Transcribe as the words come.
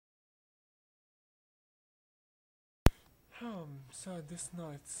So this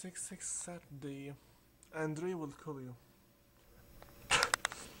night, 6 Saturday, Andre will call you.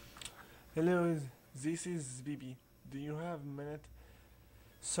 Hello, this is BB. Do you have a minute?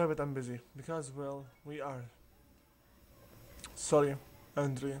 Sorry, but I'm busy. Because, well, we are. Sorry,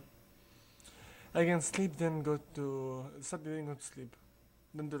 Andre. I can sleep, then go to... Saturday, then go to sleep.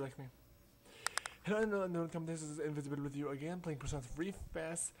 Don't do like me. Hello and welcome, this is Invisible with you again, playing Persona 3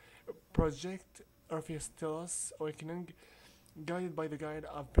 FES Project Orpheus Telos Awakening, guided by the guide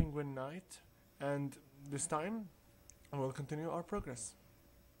of Penguin Knight, and this time we'll continue our progress.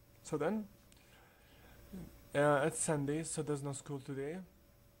 So then, it's Sunday, so there's no school today.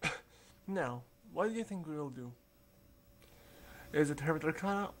 Now, what do you think we will do? Is it Hermit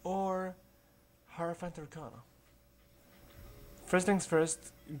Arcana or Hierophant Arcana? First things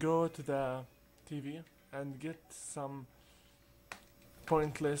first, go to the TV and get some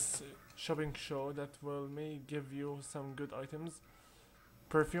pointless shopping show that may give you some good items,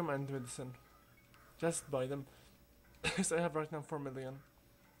 perfume and medicine. Just buy them. Yes, I have right now 4 million.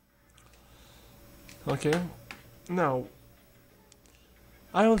 Okay, now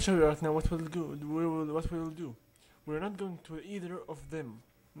I will show you right now what we'll do. What we will do. We're not going to either of them,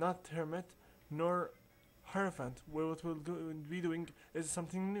 not Hermit nor Hierophant. What we'll be doing is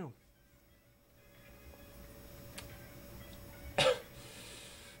something new.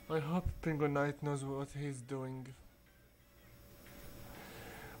 I hope Penguin Knight knows what he's doing.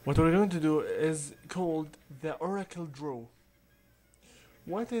 What we're going to do is called the Oracle Draw.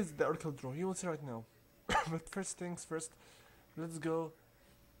 What is the Oracle Draw? You will see right now. But first things first, let's go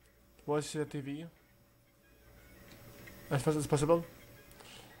watch the TV as fast as possible.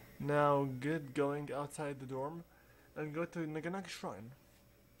 Now get going outside the dorm and go to Megami Shrine.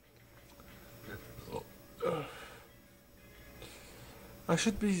 I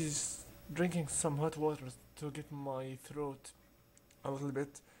should be drinking some hot water to get my throat a little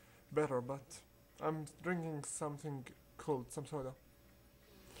bit better, but I'm drinking something cold, some soda.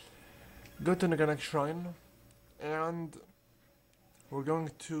 Go to Megami Shrine and we're going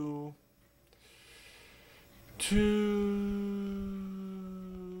to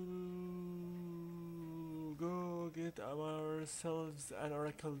go get ourselves an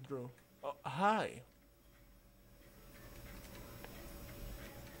Oracle Draw. Oh, hi!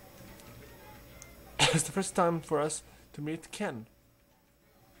 It's the first time for us to meet Ken.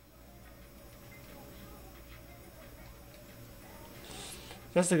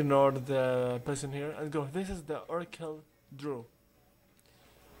 Just ignore the person here and go. This is the Oracle Draw.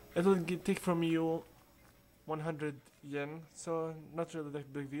 It will take from you 100 yen, so not really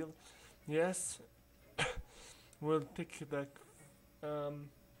that big deal. Yes, we'll take the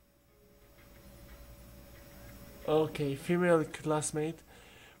okay, female classmate.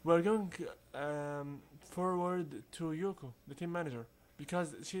 We're going forward to Yoko, the team manager,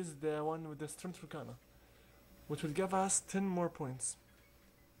 because she's the one with the strength arcana, which will give us 10 more points.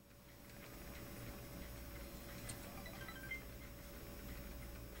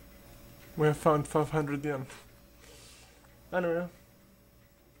 We have found 500 yen. Anyway,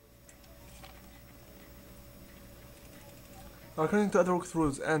 according to other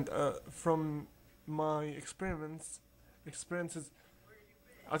walkthroughs and from my experiences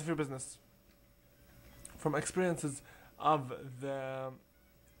out of your business, from experiences of the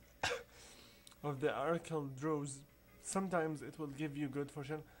Oracle draws, sometimes it will give you good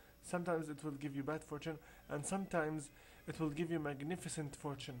fortune, sometimes it will give you bad fortune, and sometimes it will give you magnificent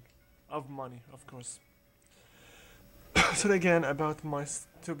fortune of money, of course. So again, about my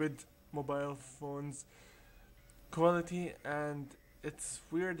stupid mobile phone's quality and its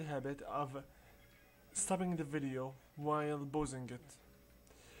weird habit of stopping the video while pausing it.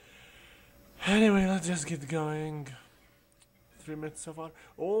 Anyway, let's just get going. 3 minutes so far.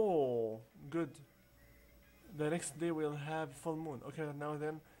 Oh, good. The next day we'll have full moon. Okay, now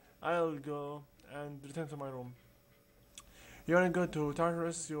then, I'll go and return to my room. You wanna go to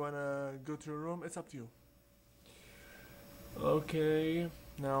Tartarus? You wanna go to your room? It's up to you. Okay,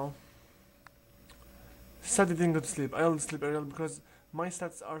 now. Saturday didn't go to sleep. I'll sleep early because my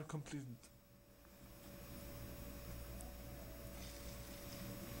stats are completed.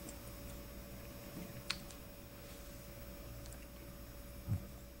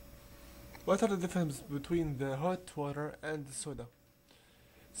 What are the differences between the hot water and the soda?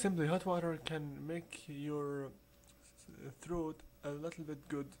 Simply, hot water can make your throat a little bit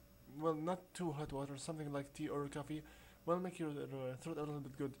good. Well, not too hot water, something like tea or coffee will make your throat a little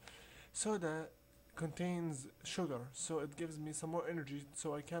bit good. Soda contains sugar, so it gives me some more energy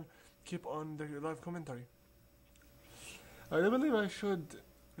so I can keep on the live commentary. I believe I should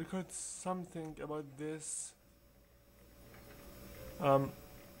record something about this Um.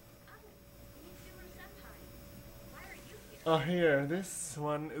 Oh, here. This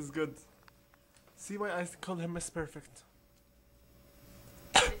one is good. See why I call him Miss Perfect.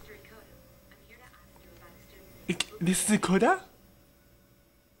 This is Ikoda?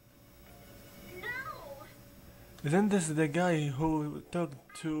 Isn't this the guy who talked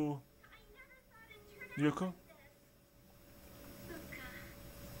to Yuko?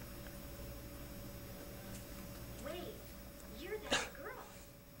 Wait, you're that girl.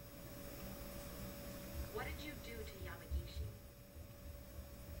 What did you do to Yamagishi?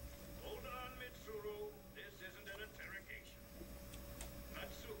 Hold on, Mitsuru. This isn't an interrogation.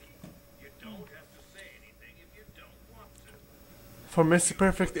 Natsuki, you don't have to say anything if you don't want to. For Miss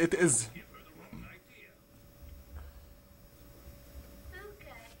Perfect, it is. Give her the wrong idea.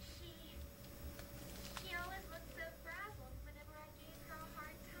 Fuka, she always looked so frazzled whenever I gave her a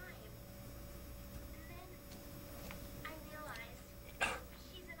hard time. And then I realized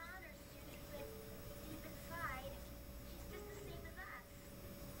she's an honor student, but deep inside, she's just the same as us.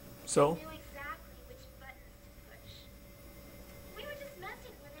 So? Knew exactly which buttons to push. We were just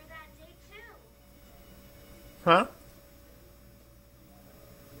messing with her that day too. Huh?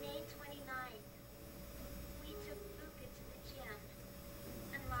 May 29th. We took Fuka to the gym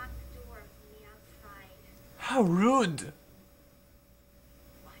and locked the door from the outside. How rude!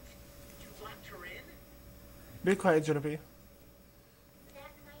 What? You locked her in? Be quiet, Genevieve.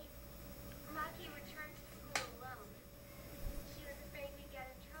 That night, Maki returned to school alone. She was afraid we'd get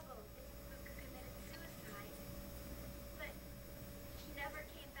in trouble if Fuka committed suicide. But she never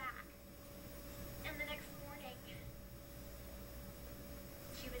came back. And the next morning,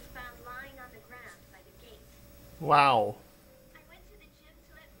 she was found lying on the ground by the gate. Wow. I went to the gym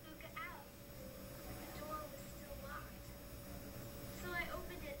to let Fuka out, but the door was still locked. So I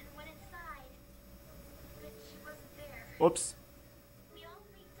opened it and went inside, but she wasn't there. Oops. We all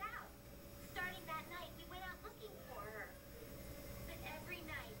freaked out. Starting that night, we went out looking for her. But every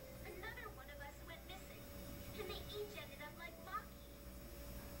night, another one of us went missing, and they each ended up like Maki.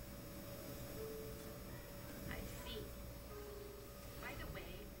 I see. By the way,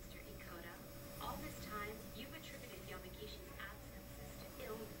 Mr. Ikoda, all this time, you've attributed Yamagishi's absences to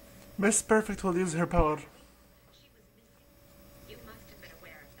illness. Miss Perfect will use her power. She was missing. You must have been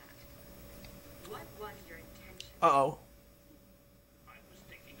aware of that. What was your intention? Uh-oh. I was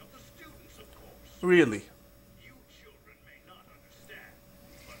thinking of the students, of course. Really? You children may not understand,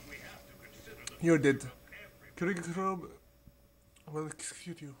 but we have to consider the You're dead. future of every. Kuriguro will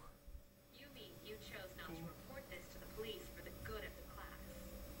execute you. You mean you chose not to report this to the police for the good of the class?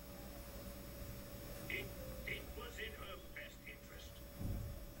 It was in her best interest.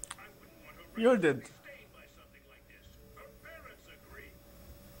 I wouldn't want her You're record to dead. be stained by something like this. Her parents agree.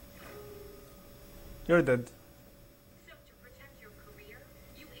 You're dead. So to protect your career,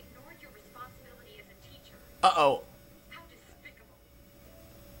 you ignored your responsibility as a teacher. Uh-oh. How despicable.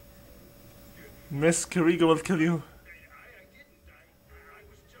 Miss Kurigo will kill you. I didn't. I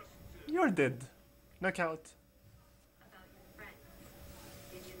was just. You're dead. Knockout. About your friends,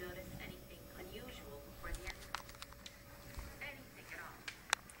 did you notice anything unusual before the accident? Anything at all?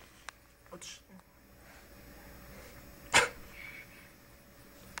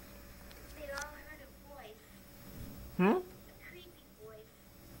 They all heard a voice. Hmm? A creepy voice.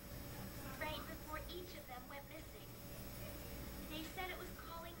 Right before each of them went missing. They said it was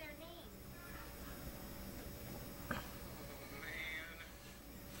calling their name.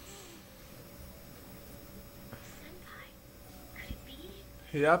 Senpai, could it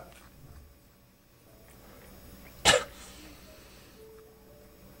be? Yep.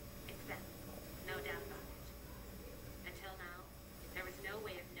 It's them. No doubt about it. Until now, there was no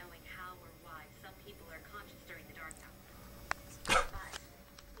way of knowing how or why some people are conscious during the dark hour. But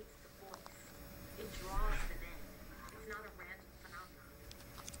it's the voice. It draws them in. It's not a random phenomenon.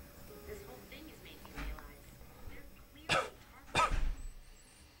 This whole thing has made me realize they're clearly harmful.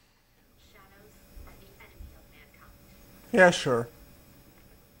 Shadows are the enemy of mankind. Yeah, sure.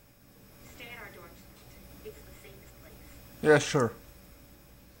 Stay at our dorms tonight. It's the safest place. Yeah, sure.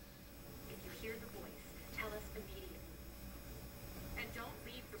 If you hear the voice, tell us immediately. And don't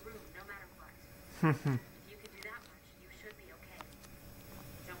leave the room no matter what. If you can do that much, you should be okay.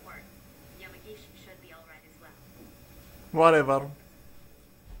 Don't worry. Yamagishi should be alright as well. Whatever.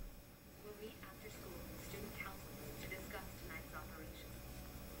 We'll meet after school with student council to discuss tonight's operation.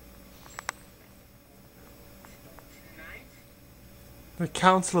 Tonight? The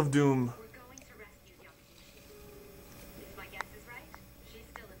Council of Doom. We're going to rescue Yamagishi. If my guess is right, she's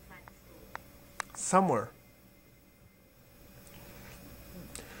still inside the school. Somewhere.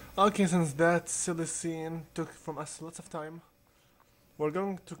 Okay, since that silly scene took from us lots of time, we're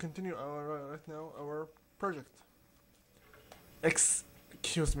going to continue our right now our project.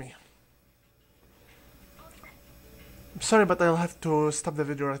 Excuse me. I'm sorry, but I'll have to stop the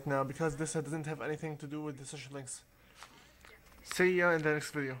video right now because this doesn't have anything to do with the social links. See ya in the next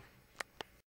video.